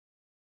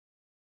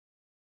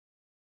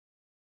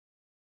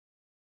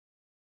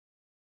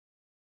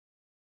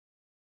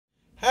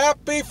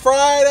Happy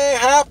Friday,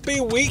 happy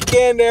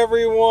weekend,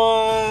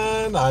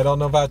 everyone. I don't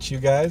know about you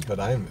guys, but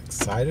I'm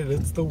excited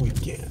it's the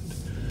weekend.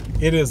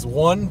 It is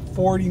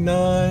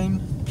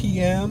 1:49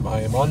 p.m.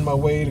 I am on my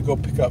way to go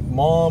pick up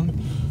Mom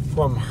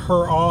from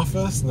her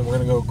office, and then we're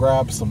going to go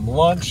grab some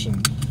lunch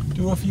and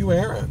do a few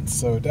errands.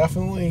 So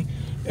definitely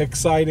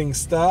exciting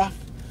stuff.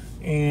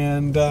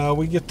 And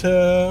we get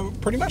to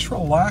pretty much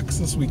relax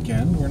this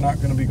weekend. We're not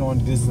going to be going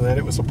to Disneyland.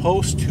 It was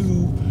supposed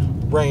to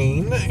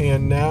rain,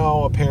 and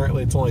now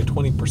apparently it's only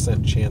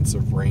 20% chance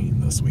of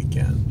rain this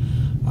weekend.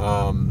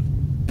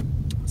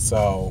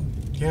 So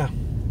yeah,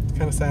 it's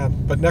kind of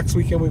sad. But next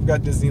weekend we've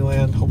got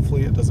Disneyland.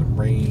 Hopefully it doesn't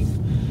rain.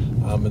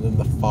 And then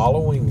the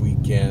following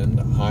weekend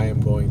I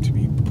am going to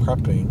be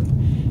prepping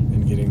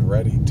and getting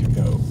ready to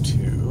go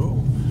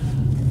to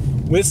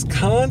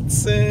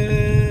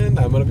Wisconsin.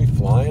 I'm going to be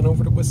flying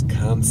over to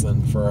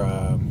Wisconsin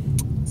for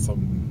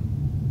some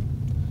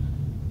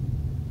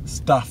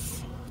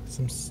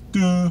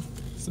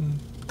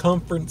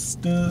conference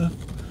stuff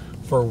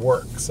for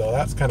work. So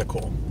that's kind of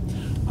cool.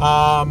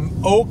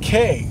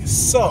 Okay,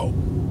 so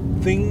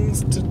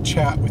things to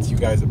chat with you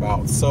guys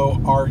about.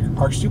 So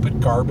our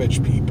stupid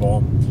garbage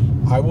people,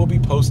 I will be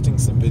posting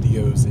some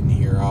videos in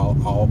here.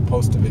 I'll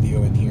post a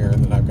video in here,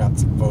 and then I've got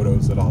some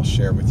photos that I'll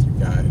share with you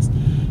guys.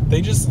 They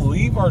just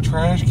leave our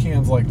trash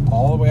cans like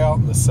all the way out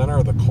in the center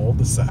of the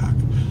cul-de-sac.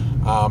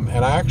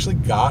 And I actually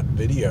got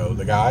video.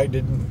 The guy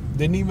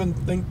didn't even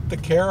think to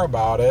care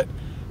about it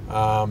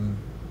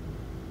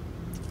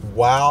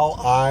while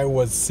I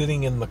was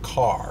sitting in the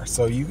car.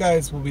 So you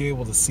guys will be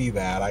able to see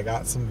that. I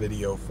got some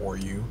video for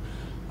you.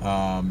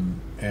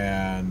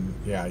 And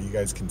yeah, you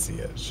guys can see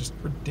it. It's just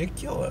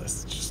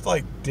ridiculous. It's just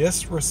like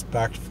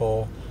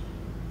disrespectful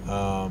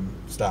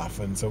stuff.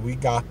 And so we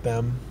got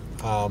them.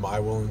 I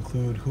will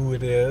include who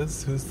it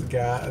is, who's the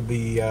guy,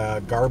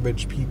 the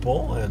garbage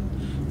people,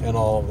 and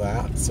all of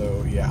that.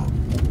 So yeah,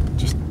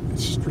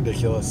 it's just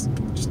ridiculous,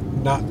 just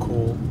not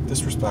cool,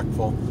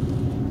 disrespectful.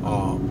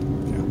 Yeah.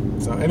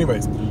 So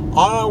anyways, on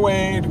our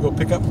way to go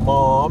pick up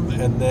Mom,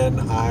 and then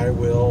I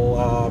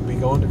will be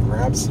going to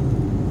grab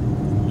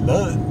some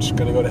lunch.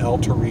 Gonna go to El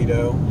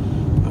Torito.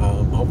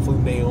 Hopefully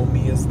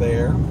Naomi is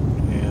there,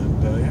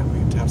 and yeah, we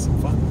get to have some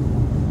fun.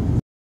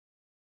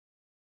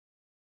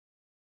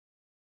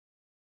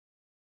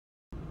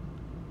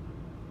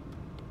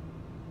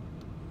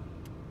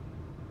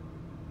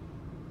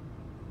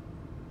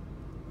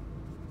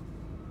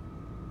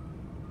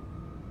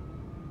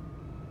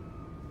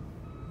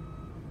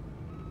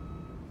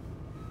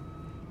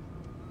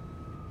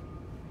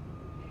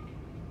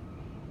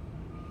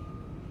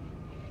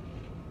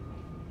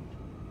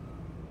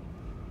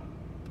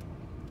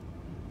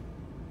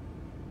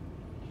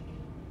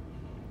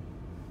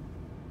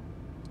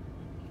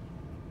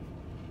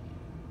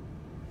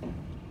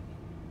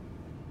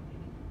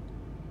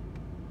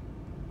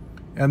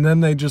 And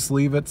then they just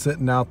leave it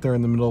sitting out there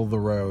in the middle of the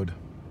road.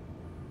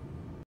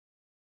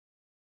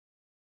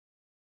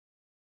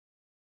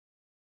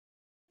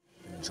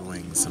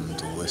 Enjoying some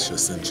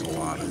delicious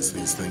enchiladas.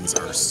 These things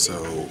are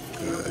so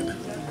good.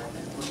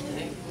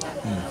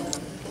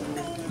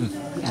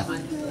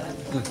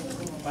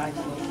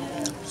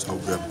 So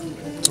good.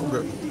 So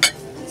good.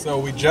 So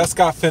we just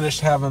got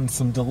finished having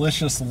some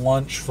delicious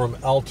lunch from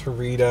El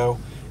Torito.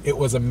 It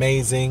was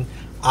amazing.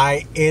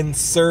 I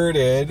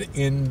inserted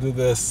into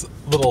this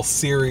little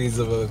series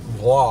of a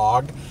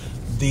vlog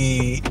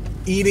the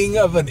eating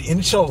of an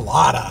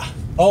enchilada.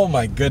 Oh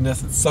my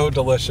goodness, it's so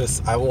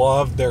delicious. I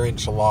love their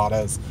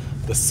enchiladas.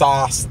 The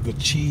sauce, the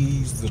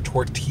cheese, the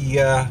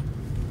tortilla.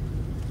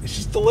 It's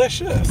just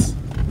delicious.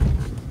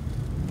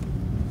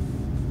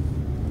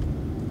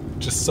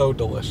 Just so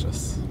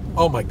delicious.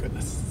 Oh my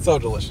goodness, so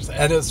delicious.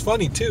 And it's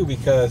funny too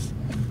because,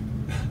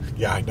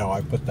 yeah, I know,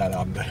 I put that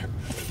on there.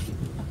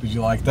 Did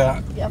you like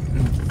that? Yep.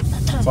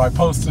 So I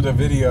posted a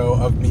video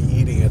of me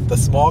eating it. The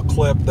small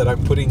clip that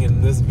I'm putting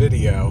in this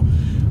video,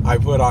 I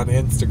put on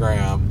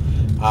Instagram.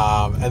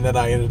 And then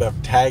I ended up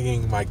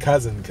tagging my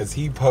cousin because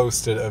he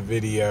posted a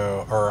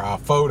video or a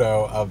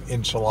photo of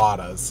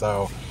enchiladas.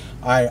 So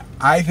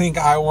I think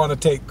I want to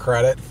take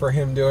credit for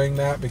him doing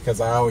that because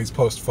I always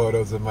post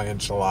photos of my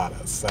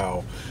enchiladas.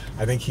 So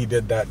I think he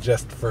did that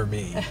just for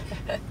me.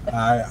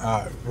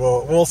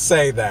 We'll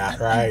say that,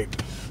 right?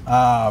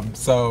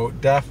 So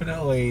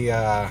definitely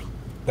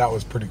that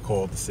was pretty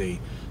cool to see.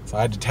 So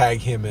I had to tag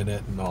him in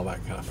it and all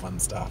that kind of fun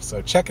stuff.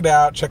 So check it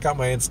out. Check out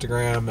my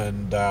Instagram,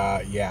 and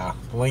yeah,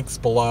 links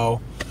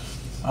below.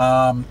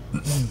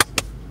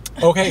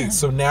 Okay,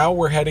 so now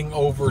we're heading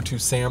over to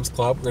Sam's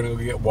Club. We're gonna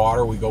go get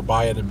water. We go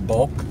buy it in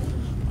bulk.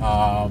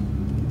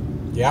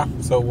 Yeah,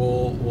 so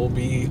we'll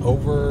be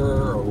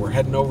over, or we're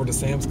heading over to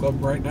Sam's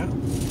Club right now.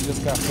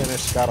 Just got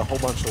finished. Got a whole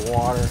bunch of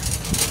water.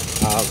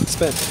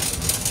 Spent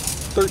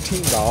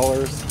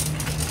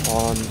 $13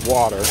 on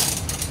water,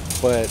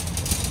 but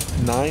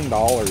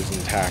 $9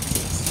 in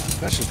taxes.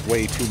 That's just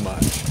way too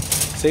much.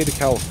 State of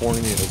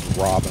California is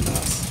robbing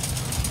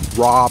us.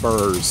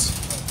 Robbers.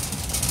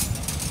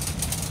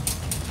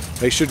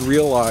 They should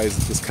realize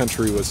that this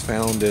country was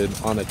founded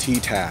on a tea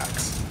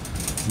tax.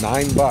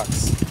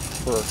 $9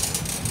 for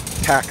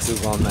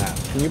taxes on that.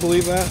 Can you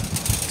believe that?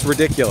 It's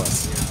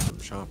ridiculous. I'm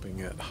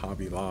shopping at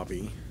Hobby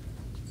Lobby,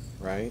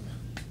 right?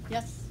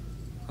 Yes.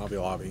 Hobby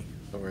Lobby.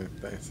 So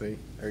see,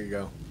 there you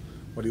go.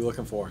 What are you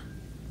looking for?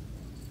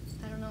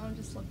 I don't know. I'm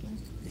just looking.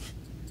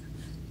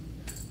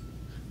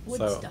 Wood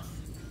So, stuff.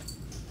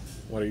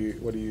 What are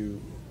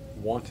you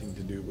wanting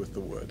to do with the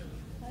wood?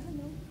 I don't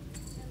know.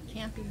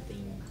 Camping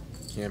theme.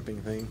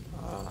 Camping thing?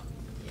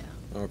 Yeah.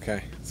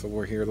 Okay, so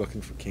we're here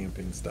looking for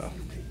camping stuff,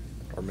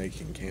 or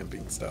making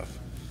camping stuff.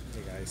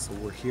 Hey guys, so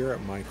we're here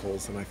at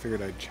Michael's, and I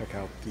figured I'd check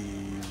out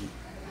the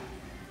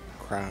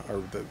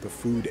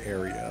food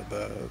area,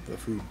 the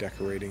food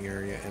decorating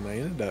area, and I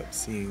ended up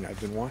seeing, I've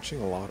been watching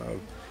a lot of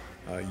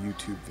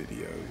YouTube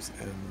videos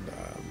and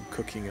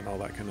cooking and all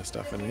that kind of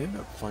stuff, and I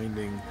ended up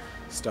finding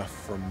stuff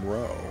from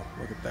Roe.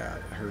 Look at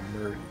that, her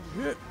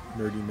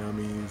nerdy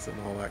nummies and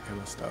all that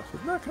kind of stuff.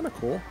 Isn't that kind of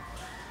cool?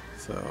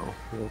 So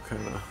we'll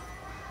kind of,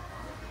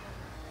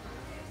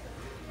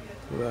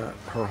 look at that,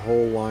 her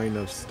whole line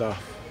of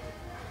stuff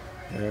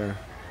there.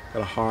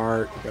 Got a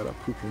heart, got a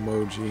poop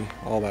emoji,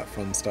 all that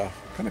fun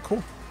stuff. Kind of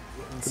cool.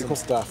 Pretty cool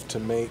stuff to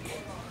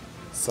make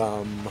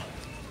some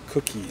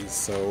cookies.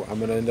 So I'm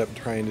gonna end up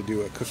trying to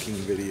do a cooking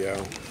video.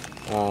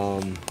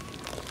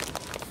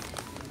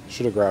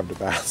 Should have grabbed a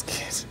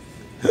basket.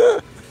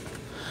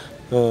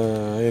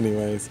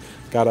 Anyways,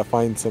 gotta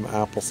find some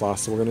applesauce.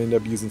 So we're gonna end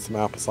up using some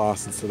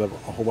applesauce instead of a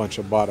whole bunch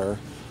of butter.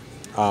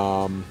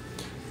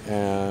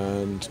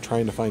 And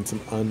trying to find some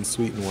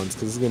unsweetened ones,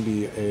 because this is gonna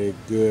be a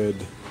good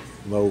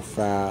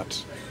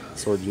low-fat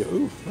sort of.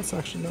 Ooh, that's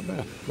actually not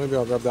bad. Maybe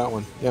I'll grab that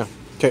one. Yeah.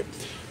 Okay.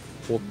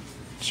 We'll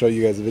show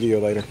you guys a video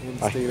later.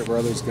 Stater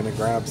Brothers gonna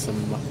grab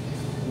some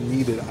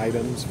needed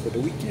items for the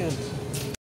weekend.